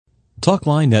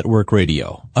Talkline Network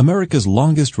Radio, America's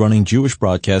longest-running Jewish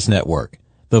broadcast network,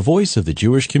 the voice of the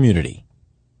Jewish community.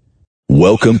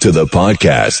 Welcome to the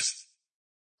podcast.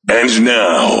 And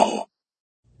now,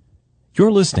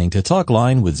 you're listening to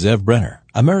Talkline with Zev Brenner,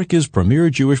 America's premier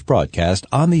Jewish broadcast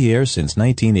on the air since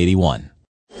 1981.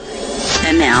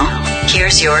 And now,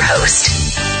 here's your host.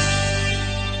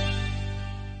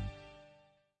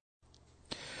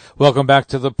 Welcome back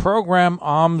to the program.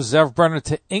 I'm Zev Brenner.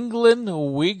 To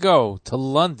England we go, to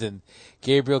London.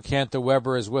 Gabriel Cantor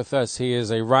Weber is with us. He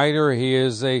is a writer.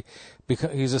 He's a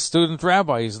student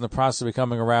rabbi. He's in the process of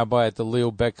becoming a rabbi at the Leo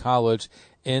Beck College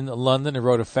in London. He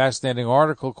wrote a fascinating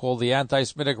article called The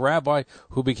Anti-Semitic Rabbi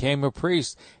Who Became a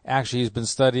Priest. Actually, he's been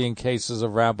studying cases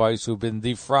of rabbis who've been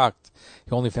defrocked.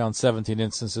 He only found 17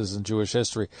 instances in Jewish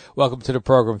history. Welcome to the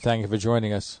program. Thank you for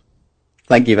joining us.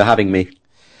 Thank you for having me.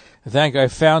 I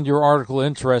found your article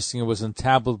interesting. It was in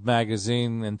Tablet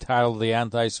magazine entitled The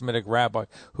Anti-Semitic Rabbi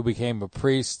Who Became a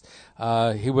Priest.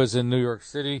 He was in New York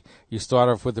City. You start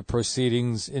off with the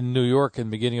proceedings in New York in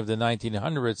the beginning of the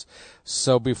 1900s.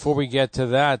 So before we get to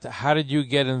that, how did you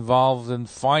get involved in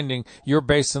finding, you're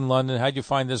based in London, how did you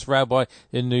find this rabbi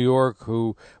in New York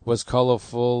who was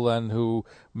colorful and who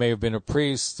may have been a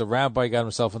priest? The rabbi got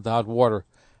himself into hot water.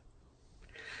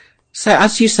 So,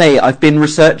 as you say, I've been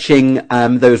researching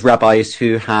those rabbis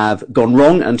who have gone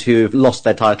wrong and who've lost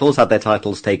their titles, had their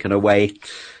titles taken away.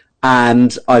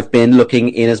 And I've been looking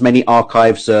in as many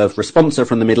archives of responsa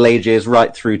from the Middle Ages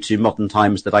right through to modern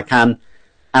times that I can.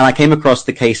 And I came across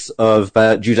the case of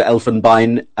Judah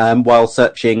Elfenbein while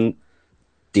searching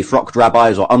defrocked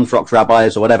rabbis or unfrocked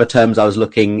rabbis or whatever terms I was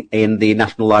looking in the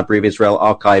National Library of Israel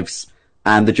archives.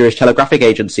 And the Jewish Telegraphic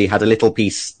Agency had a little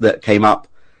piece that came up.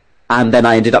 And then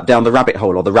I ended up down the rabbit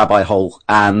hole, or the rabbi hole,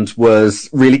 and was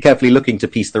really carefully looking to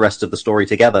piece the rest of the story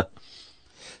together.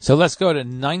 So let's go to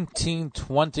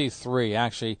 1923.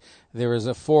 Actually, there is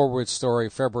a forward story,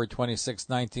 February 26,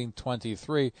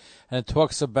 1923, and it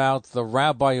talks about the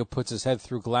rabbi who puts his head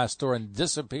through a glass door and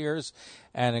disappears,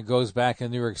 and it goes back in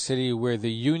New York City where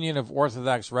the Union of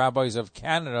Orthodox Rabbis of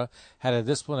Canada had a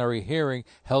disciplinary hearing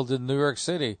held in New York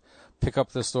City. Pick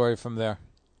up the story from there.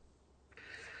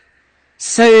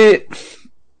 So,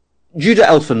 Judah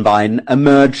Elfenbein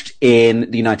emerged in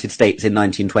the United States in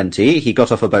 1920. He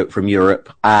got off a boat from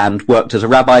Europe and worked as a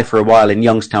rabbi for a while in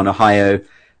Youngstown, Ohio,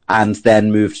 and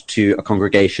then moved to a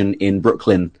congregation in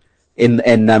Brooklyn, in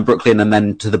Brooklyn, and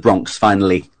then to the Bronx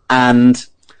finally. And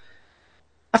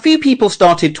a few people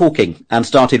started talking and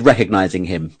started recognizing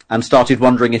him and started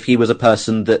wondering if he was a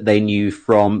person that they knew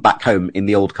from back home in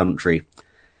the old country.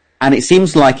 And it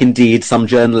seems like, indeed, some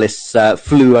journalists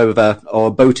flew over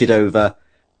or boated over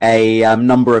a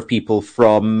number of people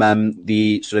from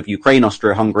the sort of Ukraine,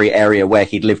 Austria-Hungary area where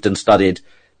he'd lived and studied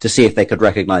to see if they could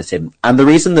recognize him. And the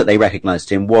reason that they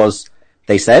recognized him was,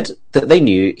 they said, that they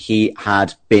knew he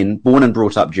had been born and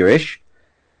brought up Jewish,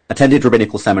 attended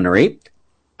rabbinical seminary,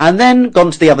 and then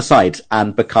gone to the other side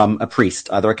and become a priest,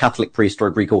 either a Catholic priest or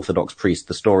a Greek Orthodox priest.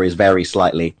 The stories vary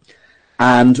slightly.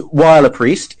 And while a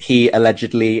priest, he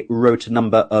allegedly wrote a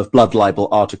number of blood libel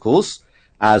articles,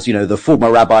 as, you know, the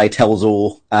former rabbi tells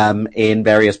all, in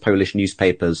various Polish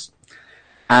newspapers.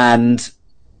 And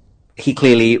he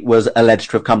clearly was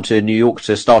alleged to have come to New York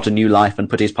to start a new life and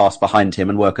put his past behind him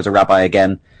and work as a rabbi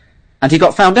again. And he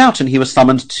got found out and he was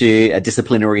summoned to a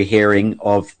disciplinary hearing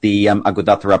of the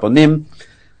Agudat Rabbonim.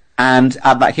 And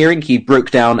at that hearing, he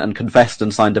broke down and confessed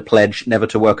and signed a pledge never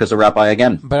to work as a rabbi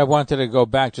again. But I wanted to go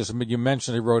back. You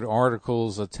mentioned he wrote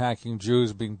articles attacking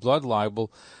Jews being blood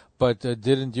libel, but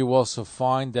didn't you also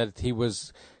find that he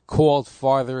was called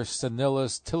Father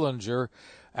Stanislaus Tillinger,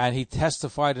 and he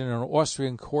testified in an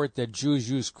Austrian court that Jews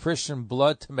used Christian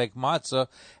blood to make matzah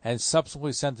and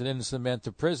subsequently sent an innocent man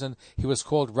to prison? He was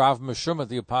called Rav Meshuma,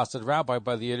 the apostate rabbi,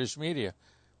 by the Yiddish media.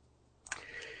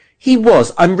 He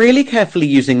was. I'm really carefully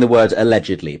using the word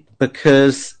allegedly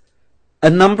because a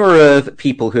number of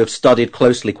people who have studied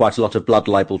closely quite a lot of blood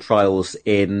libel trials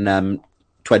in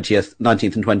 19th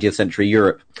and 20th century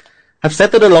Europe have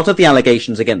said that a lot of the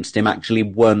allegations against him actually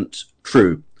weren't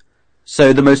true.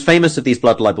 So the most famous of these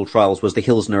blood libel trials was the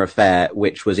Hilsner affair,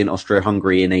 which was in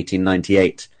Austria-Hungary in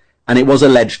 1898. And it was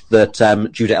alleged that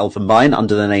Judah Elfenbein,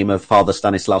 under the name of Father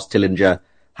Stanislaus Tillinger,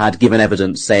 had given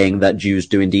evidence saying that Jews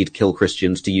do indeed kill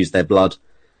Christians to use their blood.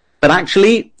 But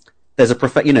actually, there's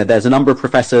a number of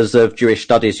professors of Jewish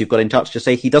studies who've got in touch to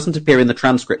say he doesn't appear in the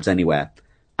transcripts anywhere.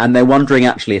 And they're wondering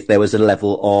actually if there was a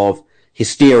level of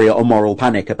hysteria or moral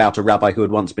panic about a rabbi who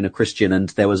had once been a Christian, and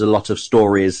there was a lot of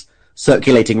stories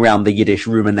circulating around the Yiddish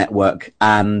rumor network,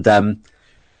 and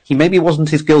he maybe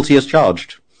wasn't as guilty as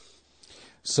charged.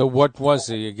 So what was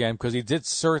he again? Because he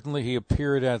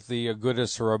appeared at the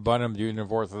Agudas Rabbanim, the Union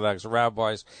of Orthodox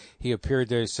Rabbis. He appeared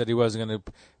there, he said he wasn't going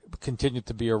to continue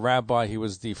to be a rabbi. He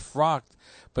was defrocked,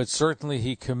 but certainly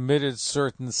he committed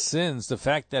certain sins. The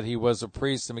fact that he was a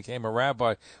priest and became a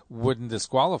rabbi wouldn't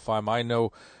disqualify him. I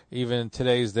know even in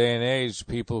today's day and age,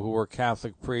 people who were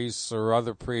Catholic priests or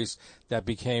other priests that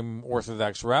became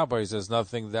Orthodox rabbis, there's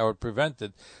nothing that would prevent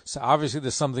it. So obviously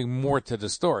there's something more to the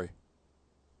story.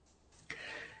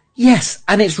 Yes,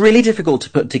 and it's really difficult to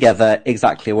put together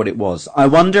exactly what it was. I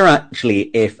wonder actually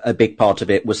if a big part of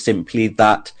it was simply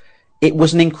that it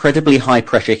was an incredibly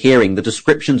high-pressure hearing. The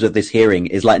descriptions of this hearing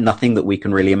is like nothing that we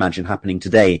can really imagine happening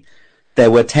today.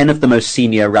 There were 10 of the most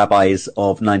senior rabbis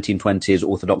of 1920s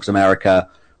Orthodox America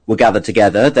were gathered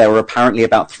together. There were apparently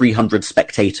about 300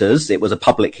 spectators. It was a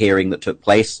public hearing that took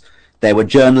place. There were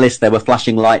journalists, there were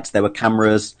flashing lights, there were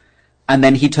cameras. And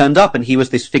then he turned up and he was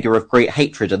this figure of great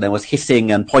hatred, and there was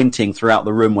hissing and pointing throughout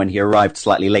the room when he arrived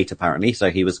slightly late, apparently. So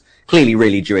he was clearly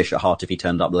really Jewish at heart if he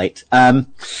turned up late.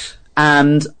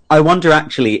 And I wonder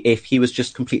actually if he was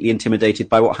just completely intimidated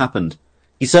by what happened.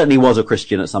 He certainly was a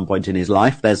Christian at some point in his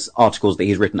life. There's articles that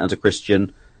he's written as a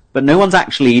Christian, but no one's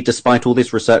actually, despite all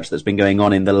this research that's been going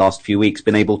on in the last few weeks,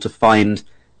 been able to find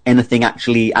anything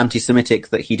actually anti-Semitic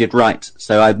that he did right.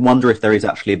 So I wonder if there is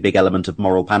actually a big element of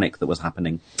moral panic that was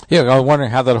happening. Yeah, I wonder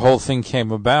how that whole thing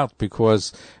came about,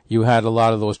 because you had a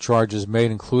lot of those charges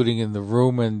made, including in the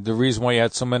room, and the reason why you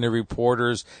had so many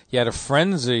reporters, you had a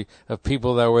frenzy of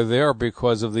people that were there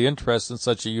because of the interest in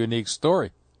such a unique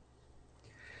story.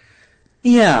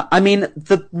 Yeah, I mean,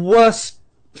 the worst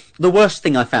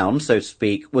thing I found, so to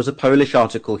speak, was a Polish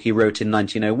article he wrote in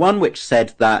 1901, which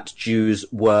said that Jews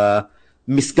were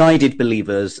misguided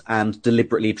believers and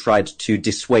deliberately tried to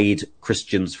dissuade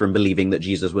Christians from believing that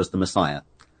Jesus was the Messiah.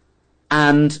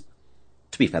 And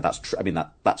to be fair, that's true. I mean,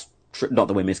 that's true. Not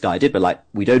that we're misguided, but like,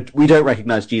 we don't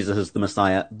recognize Jesus as the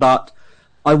Messiah. But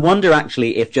I wonder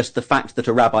actually if just the fact that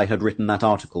a rabbi had written that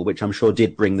article, which I'm sure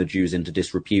did bring the Jews into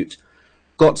disrepute,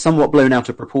 got somewhat blown out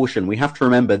of proportion. We have to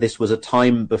remember this was a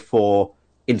time before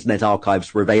Internet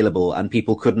archives were available, and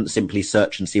people couldn't simply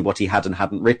search and see what he had and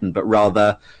hadn't written, but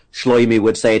rather Shloimi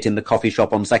would say it in the coffee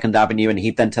shop on 2nd Avenue, and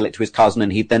he'd then tell it to his cousin,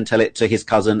 and he'd then tell it to his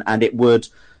cousin, and it would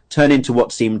turn into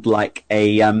what seemed like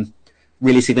a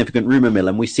really significant rumor mill.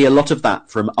 And we see a lot of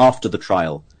that from after the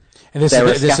trial. And this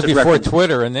is before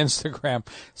Twitter and Instagram,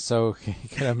 so you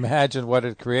can imagine what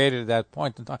it created at that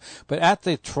point in time. But at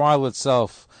the trial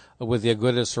itself, with the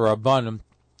Agudas Rabbanim,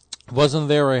 wasn't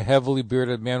there a heavily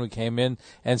bearded man who came in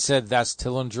and said, that's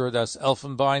Tillinger, that's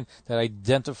Elfenbein, that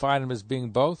identified him as being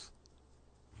both?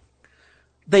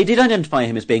 They did identify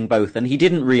him as being both, and he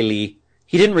didn't really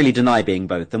deny being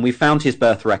both. And we found his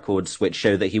birth records, which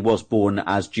show that he was born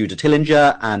as Judah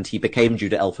Tillinger, and he became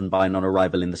Judah Elfenbein on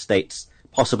arrival in the States.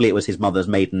 Possibly it was his mother's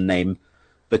maiden name,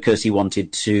 because he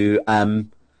wanted to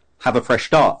have a fresh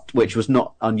start, which was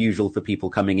not unusual for people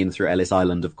coming in through Ellis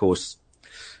Island, of course.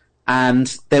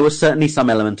 And there was certainly some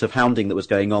element of hounding that was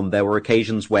going on. There were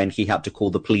occasions when he had to call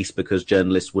the police because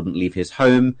journalists wouldn't leave his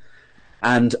home.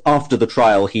 And after the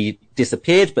trial, he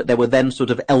disappeared, but there were then sort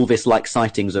of Elvis-like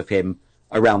sightings of him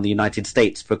around the United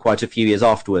States for quite a few years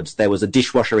afterwards. There was a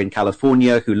dishwasher in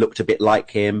California who looked a bit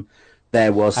like him.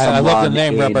 There was someone I love the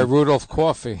name, Rabbi Rudolph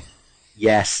Coffey.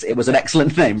 Yes, it was an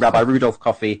excellent name. Rabbi Rudolph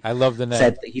Coffey. I love the name.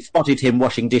 Said that he spotted him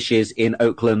washing dishes in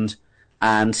Oakland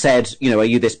and said, are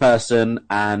you this person?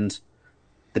 And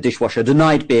the dishwasher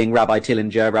denied being Rabbi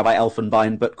Tillinger, Rabbi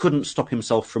Elfenbein, but couldn't stop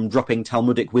himself from dropping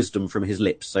Talmudic wisdom from his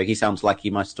lips. So he sounds like he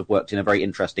must have worked in a very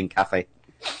interesting cafe.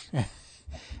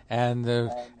 And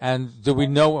do we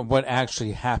know what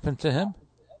actually happened to him?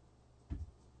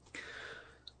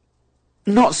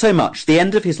 Not so much. The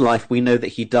end of his life, we know that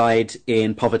he died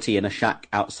in poverty in a shack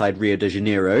outside Rio de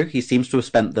Janeiro. He seems to have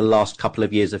spent the last couple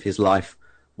of years of his life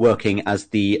working as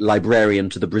the librarian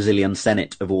to the Brazilian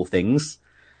Senate, of all things.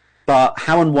 But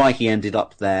how and why he ended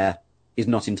up there is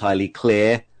not entirely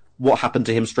clear. What happened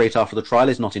to him straight after the trial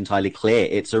is not entirely clear.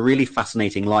 It's a really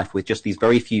fascinating life with just these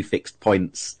very few fixed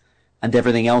points, and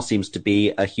everything else seems to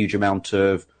be a huge amount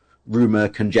of rumor,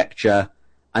 conjecture,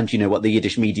 and what the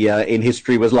Yiddish media in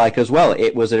history was like as well.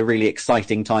 It was a really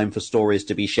exciting time for stories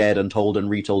to be shared and told and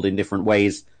retold in different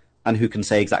ways, and who can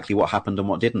say exactly what happened and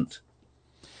what didn't.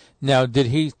 Now, did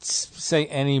he say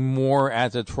any more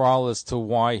at the trial as to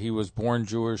why he was born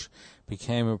Jewish,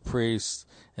 became a priest,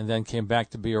 and then came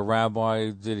back to be a rabbi?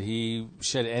 Did he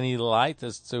shed any light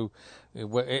as to...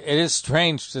 It is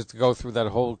strange to go through that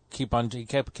whole he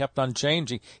kept on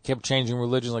changing. He kept changing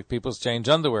religion like people change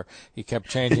underwear. He kept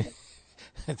changing...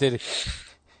 Did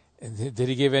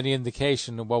he give any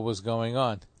indication of what was going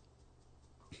on?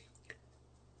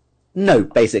 No,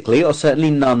 basically, or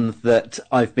certainly none that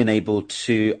I've been able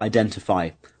to identify.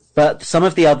 But some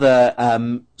of the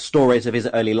other stories of his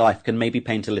early life can maybe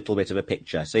paint a little bit of a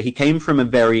picture. So he came from a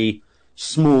very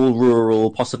small,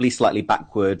 rural, possibly slightly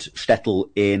backward shtetl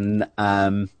in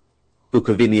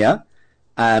Bukovina,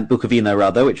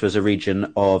 which was a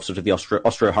region of sort of the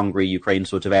Austro-Hungary, Ukraine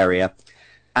sort of area.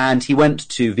 And he went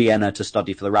to Vienna to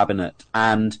study for the rabbinate.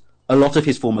 And a lot of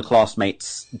his former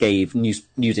classmates gave news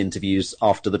interviews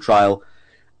after the trial,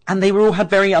 and they all had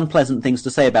very unpleasant things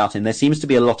to say about him. There seems to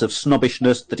be a lot of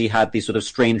snobbishness, that he had these sort of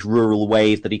strange rural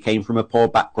ways, that he came from a poor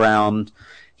background,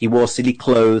 he wore silly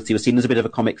clothes, he was seen as a bit of a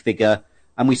comic figure,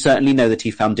 and we certainly know that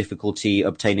he found difficulty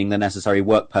obtaining the necessary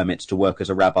work permits to work as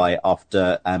a rabbi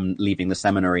after leaving the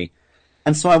seminary.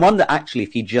 And so I wonder actually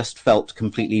if he just felt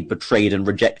completely betrayed and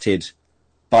rejected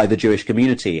by the Jewish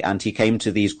community, and he came to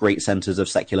these great centers of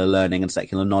secular learning and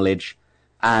secular knowledge,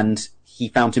 and he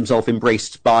found himself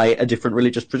embraced by a different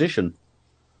religious tradition.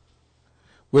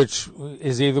 Which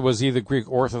was either Greek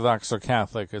Orthodox or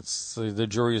Catholic. The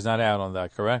jury is not out on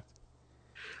that, correct?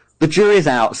 The jury is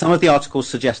out. Some of the articles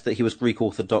suggest that he was Greek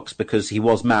Orthodox because he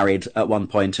was married at one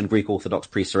point, and Greek Orthodox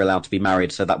priests are allowed to be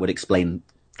married, so that would explain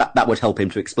that would help him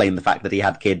to explain the fact that he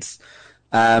had kids.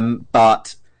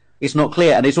 But it's not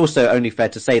clear, and it's also only fair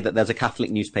to say that there's a Catholic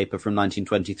newspaper from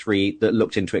 1923 that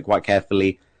looked into it quite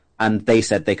carefully, and they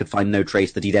said they could find no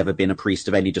trace that he'd ever been a priest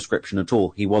of any description at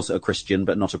all. He was a Christian,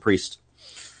 but not a priest.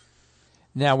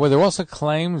 Now, were there also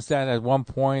claims that at one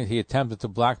point he attempted to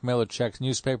blackmail a Czech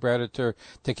newspaper editor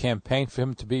to campaign for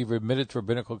him to be admitted to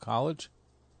rabbinical college?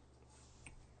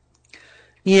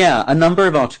 Yeah, a number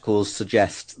of articles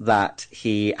suggest that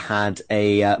he had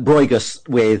a broigus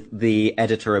with the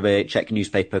editor of a Czech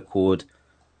newspaper called,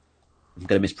 I'm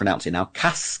going to mispronounce it now,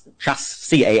 CAS,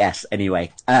 C-A-S,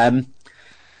 anyway.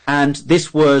 And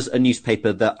this was a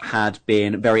newspaper that had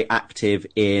been very active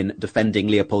in defending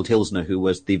Leopold Hilsner, who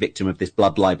was the victim of this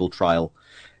blood libel trial.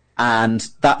 And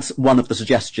that's one of the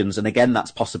suggestions, and again,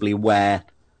 that's possibly where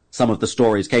some of the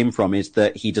stories came from, is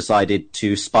that he decided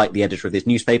to spite the editor of this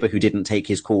newspaper, who didn't take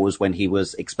his cause when he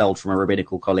was expelled from a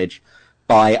rabbinical college,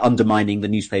 by undermining the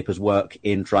newspaper's work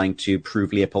in trying to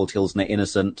prove Leopold Hilsner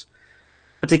innocent.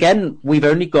 But again, we've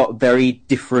only got very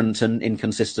different and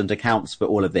inconsistent accounts for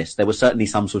all of this. There was certainly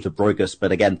some sort of broigus,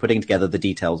 but again, putting together the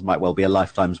details might well be a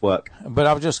lifetime's work. But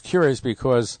I'm just curious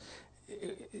because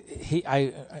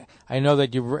I know that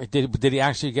did he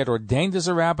actually get ordained as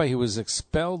a rabbi? He was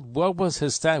expelled. What was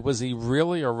his status? Was he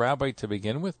really a rabbi to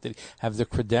begin with? Did he have the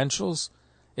credentials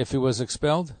if he was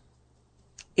expelled?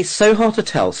 It's so hard to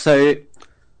tell. So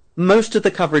most of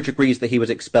the coverage agrees that he was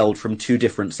expelled from two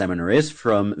different seminaries,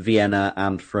 from Vienna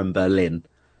and from Berlin.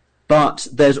 But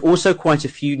there's also quite a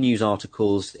few news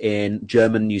articles in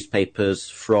German newspapers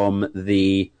from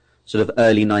the sort of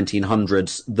early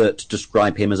 1900s that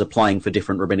describe him as applying for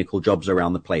different rabbinical jobs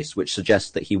around the place, which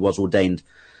suggests that he was ordained.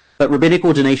 But rabbinic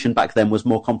ordination back then was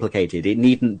more complicated. It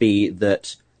needn't be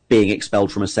that being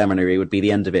expelled from a seminary would be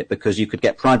the end of it, because you could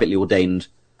get privately ordained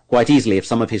quite easily. If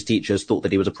some of his teachers thought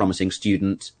that he was a promising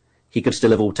student, he could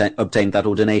still have obtained that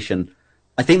ordination.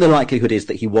 I think the likelihood is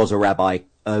that he was a rabbi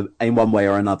in one way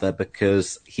or another,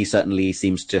 because he certainly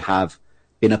seems to have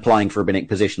been applying for rabbinic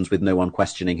positions with no one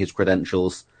questioning his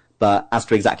credentials. But as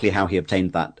to exactly how he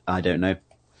obtained that, I don't know.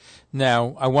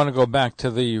 Now, I want to go back to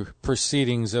the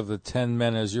proceedings of the 10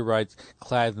 men, as you write,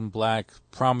 clad in black,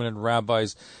 prominent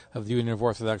rabbis of the Union of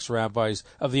Orthodox Rabbis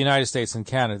of the United States and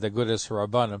Canada, the Agudas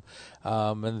Rabbanim,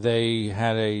 and they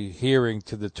had a hearing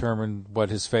to determine what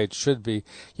his fate should be.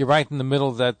 You write in the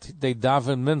middle that they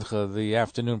daven mincha, the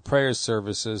afternoon prayer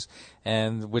services,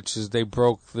 and they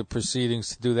broke the proceedings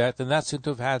to do that, and that seemed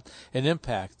to have had an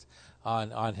impact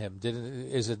on him.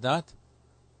 Is it not?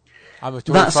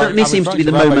 That certainly seems to be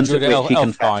the moment at which he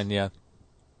confessed. Yeah.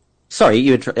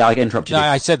 Sorry, I interrupted you. No,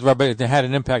 I said they had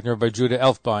an impact on Rabbi Judah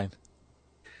Elfbein.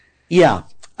 Yeah.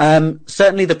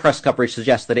 Certainly the press coverage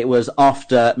suggests that it was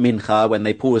after Mincha, when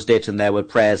they paused it and there were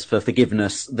prayers for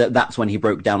forgiveness, that's when he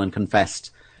broke down and confessed.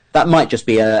 That might just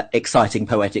be an exciting,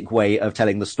 poetic way of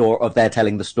telling the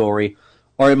story,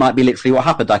 or it might be literally what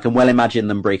happened. I can well imagine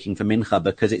them breaking for Mincha,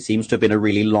 because it seems to have been a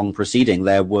really long proceeding.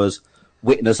 There was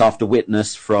witness after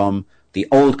witness from the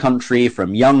old country,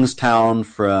 from Youngstown,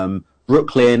 from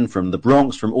Brooklyn, from the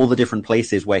Bronx, from all the different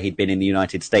places where he'd been in the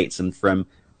United States, and from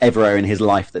everywhere in his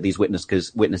life that these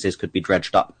witnesses could be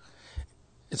dredged up.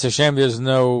 It's a shame there's they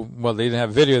didn't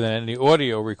have video than any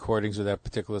audio recordings of that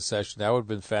particular session. That would have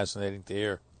been fascinating to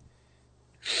hear.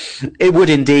 It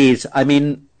would indeed. I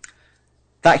mean,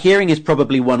 that hearing is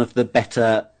probably one of the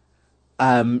better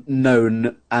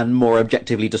known and more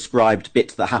objectively described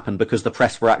bit that happened because the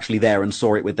press were actually there and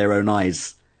saw it with their own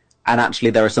eyes. And actually,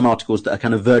 there are some articles that are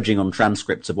kind of verging on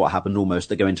transcripts of what happened almost,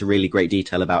 that go into really great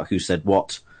detail about who said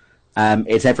what.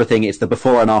 It's everything. It's the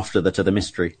before and after that are the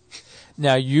mystery.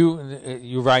 Now,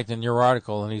 you write in your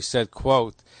article, and he said,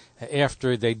 quote,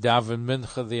 after they davened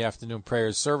Mincha, the afternoon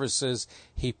prayer services,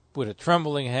 he, with a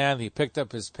trembling hand, he picked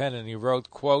up his pen and he wrote,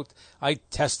 quote, I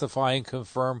testify and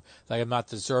confirm that I am not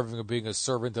deserving of being a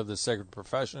servant of the sacred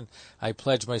profession. I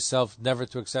pledge myself never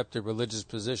to accept a religious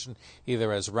position,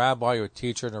 either as rabbi or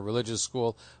teacher in a religious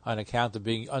school, on account of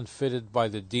being unfitted by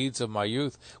the deeds of my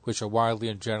youth, which are widely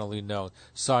and generally known.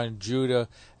 Signed, Judah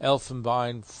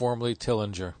Elfenbein, formerly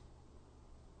Tillinger.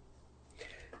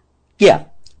 Yeah.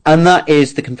 And that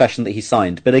is the confession that he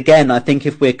signed. But again, I think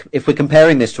if we're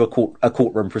comparing this to a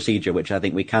courtroom procedure, which I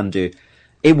think we can do,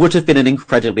 it would have been an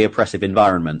incredibly oppressive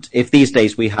environment. If these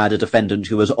days we had a defendant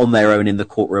who was on their own in the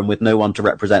courtroom with no one to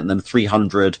represent them,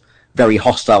 300 very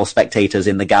hostile spectators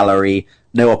in the gallery,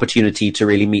 no opportunity to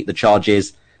really meet the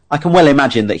charges, I can well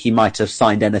imagine that he might have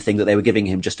signed anything that they were giving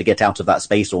him just to get out of that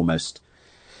space almost.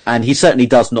 And he certainly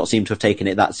does not seem to have taken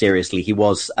it that seriously. He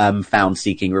was found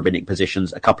seeking rabbinic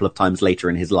positions a couple of times later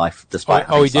in his life, despite.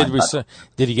 He did.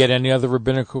 Did he get any other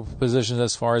rabbinical positions,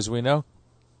 as far as we know?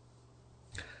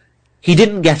 He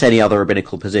didn't get any other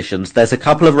rabbinical positions. There's a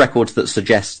couple of records that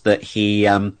suggest that he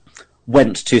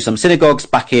went to some synagogues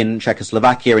back in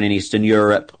Czechoslovakia and in Eastern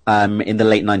Europe in the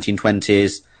late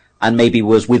 1920s, and maybe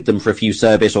was with them for a few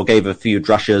service or gave a few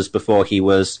drushas before he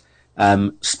was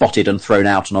spotted and thrown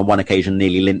out, and on one occasion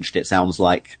nearly lynched, it sounds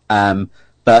like.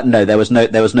 But no, there was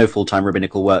no full-time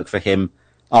rabbinical work for him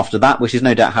after that, which is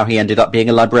no doubt how he ended up being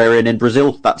a librarian in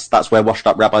Brazil. That's where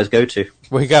washed-up rabbis go to.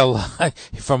 Well, he got a lot,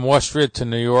 from Austria to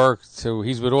New York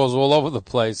he's been all over the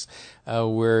place,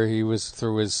 where he was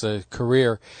through his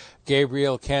career.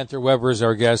 Gabriel Cantor Weber is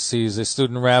our guest. He's a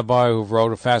student rabbi who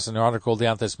wrote a fascinating article, The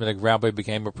Anti-Semitic Rabbi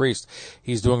Became a Priest.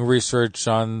 He's doing research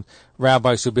on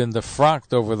rabbis who've been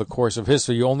defrocked over the course of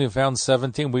history. You only found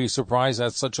 17. Were you surprised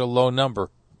at such a low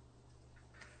number?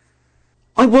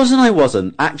 I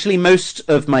wasn't. Actually, most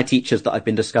of my teachers that I've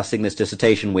been discussing this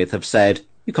dissertation with have said,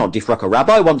 you can't defrock a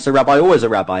rabbi. Once a rabbi, always a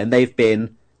rabbi. And they've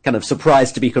been kind of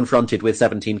surprised to be confronted with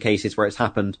 17 cases where it's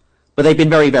happened. But they've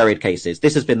been very varied cases.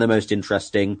 This has been the most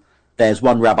interesting. There's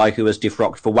one rabbi who was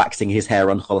defrocked for waxing his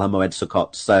hair on Chol HaMoed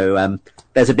Sukkot. So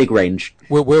there's a big range.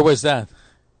 Where was that?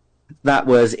 That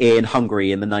was in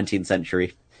Hungary in the 19th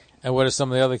century. And what are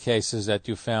some of the other cases that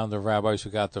you found of rabbis who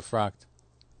got defrocked?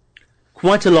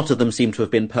 Quite a lot of them seem to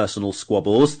have been personal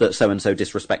squabbles, that so-and-so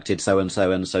disrespected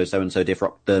so-and-so, and so-and-so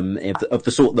defrocked them, of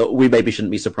the sort that we maybe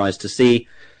shouldn't be surprised to see.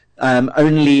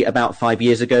 Only about 5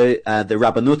 years ago, the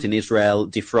Rabbanut in Israel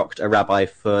defrocked a rabbi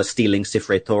for stealing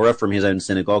Sifrei Torah from his own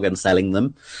synagogue and selling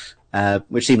them,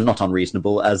 which seems not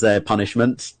unreasonable as a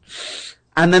punishment.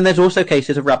 And then there's also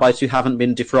cases of rabbis who haven't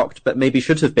been defrocked, but maybe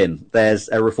should have been. There's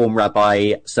a Reform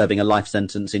rabbi serving a life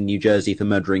sentence in New Jersey for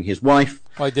murdering his wife.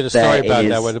 Oh, I did a story about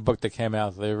that with a book that came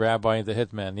out, The Rabbi and the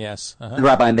Hitman, yes. Uh-huh. The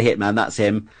Rabbi and the Hitman, that's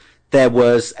him. There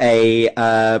was a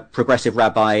progressive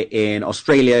rabbi in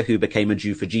Australia who became a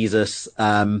Jew for Jesus.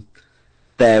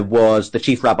 There was the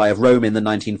chief rabbi of Rome in the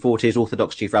 1940s,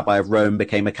 Orthodox chief rabbi of Rome,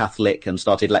 became a Catholic and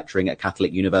started lecturing at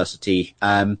Catholic University.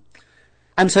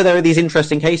 And so there are these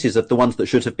interesting cases of the ones that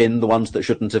should have been, the ones that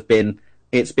shouldn't have been.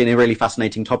 It's been a really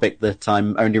fascinating topic that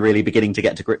I'm only really beginning to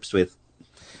get to grips with.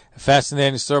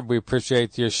 Fascinating story. We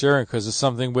appreciate your sharing because it's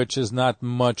something which is not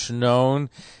much known.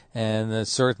 And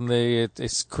certainly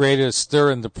it's created a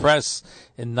stir in the press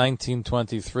in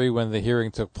 1923 when the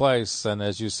hearing took place. And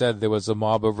as you said, there was a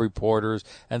mob of reporters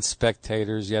and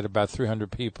spectators. You had about 300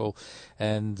 people.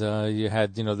 And you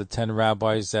had, the 10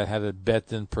 rabbis that had a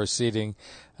bet in proceeding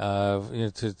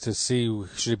to see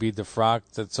should it be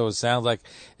defrocked. And so it sounds like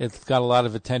it got a lot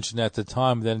of attention at the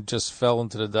time, then it just fell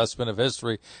into the dustbin of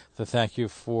history. So thank you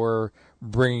for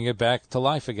bringing it back to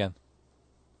life again.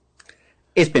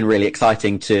 It's been really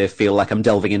exciting to feel like I'm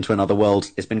delving into another world.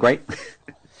 It's been great.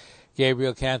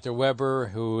 Gabriel Cantor Weber,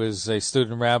 who is a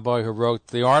student rabbi who wrote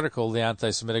the article, The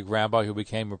Anti-Semitic Rabbi Who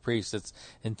Became a Priest. It's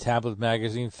in Tablet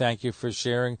Magazine. Thank you for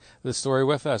sharing the story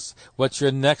with us. What's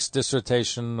your next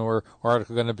dissertation or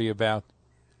article going to be about?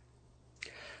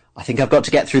 I think I've got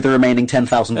to get through the remaining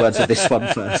 10,000 words of this one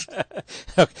first.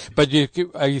 Okay. But you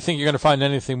think you're going to find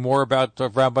anything more about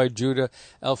Rabbi Judah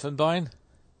Elfenbein?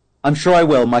 I'm sure I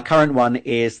will. My current one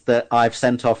is that I've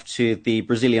sent off to the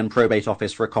Brazilian probate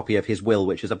office for a copy of his will,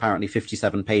 which is apparently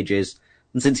 57 pages.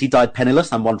 And since he died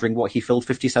penniless, I'm wondering what he filled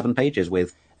 57 pages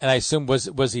with. And I assume,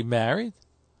 was he married?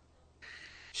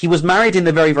 He was married in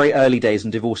the very, very early days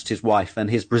and divorced his wife, and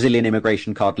his Brazilian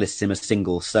immigration card lists him as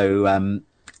single. So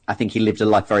I think he lived a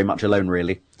life very much alone,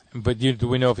 really. But do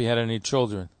we know if he had any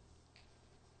children?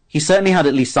 He certainly had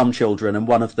at least some children, and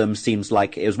one of them seems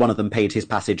like it was one of them paid his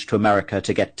passage to America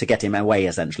to get him away,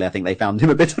 essentially. I think they found him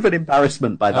a bit of an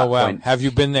embarrassment by that point. Have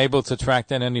you been able to track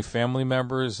down any family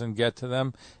members and get to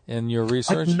them in your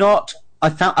research? I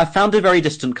found a very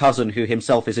distant cousin who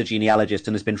himself is a genealogist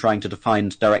and has been trying to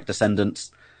find direct descendants.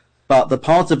 But the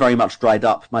paths are very much dried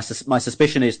up. My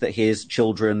suspicion is that his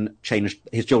children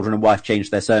and wife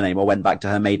changed their surname or went back to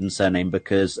her maiden surname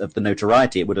because of the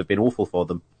notoriety. It would have been awful for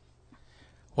them.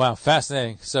 Wow,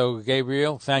 fascinating. So,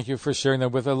 Gabriel, thank you for sharing that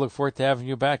with us. I look forward to having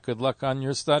you back. Good luck on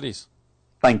your studies.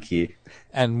 Thank you.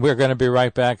 And we're going to be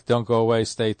right back. Don't go away.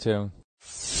 Stay tuned.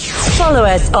 Follow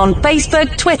us on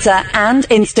Facebook, Twitter, and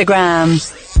Instagram.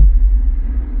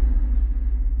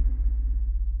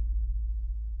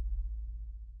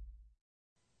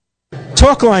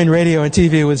 Talkline Radio and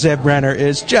TV with Zev Brenner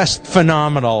is just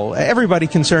phenomenal. Everybody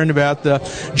concerned about the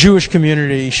Jewish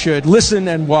community should listen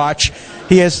and watch.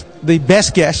 He has the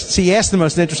best guests. He asks the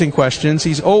most interesting questions.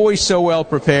 He's always so well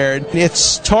prepared.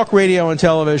 It's talk radio and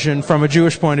television from a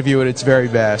Jewish point of view at its very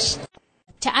best.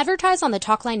 To advertise on the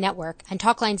Talkline network and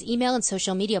Talkline's email and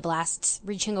social media blasts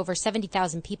reaching over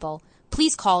 70,000 people,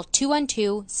 please call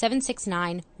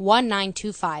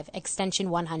 212-769-1925,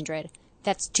 extension 100.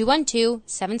 That's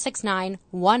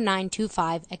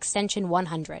 212-769-1925, extension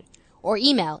 100. Or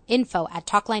email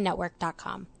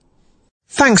info@talklinenetwork.com.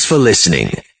 Thanks for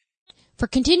listening. For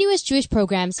continuous Jewish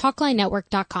programs,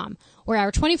 talklinenetwork.com, or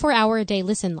our 24-hour-a-day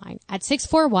listen line at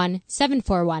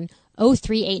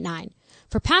 641-741-0389.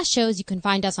 For past shows, you can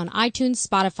find us on iTunes,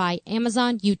 Spotify,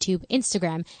 Amazon, YouTube,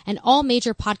 Instagram, and all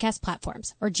major podcast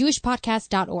platforms, or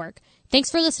jewishpodcast.org. Thanks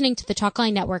for listening to the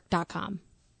talklinenetwork.com.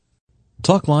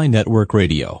 Talkline Network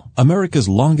Radio, America's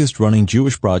longest-running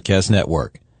Jewish broadcast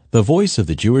network, the voice of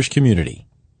the Jewish community.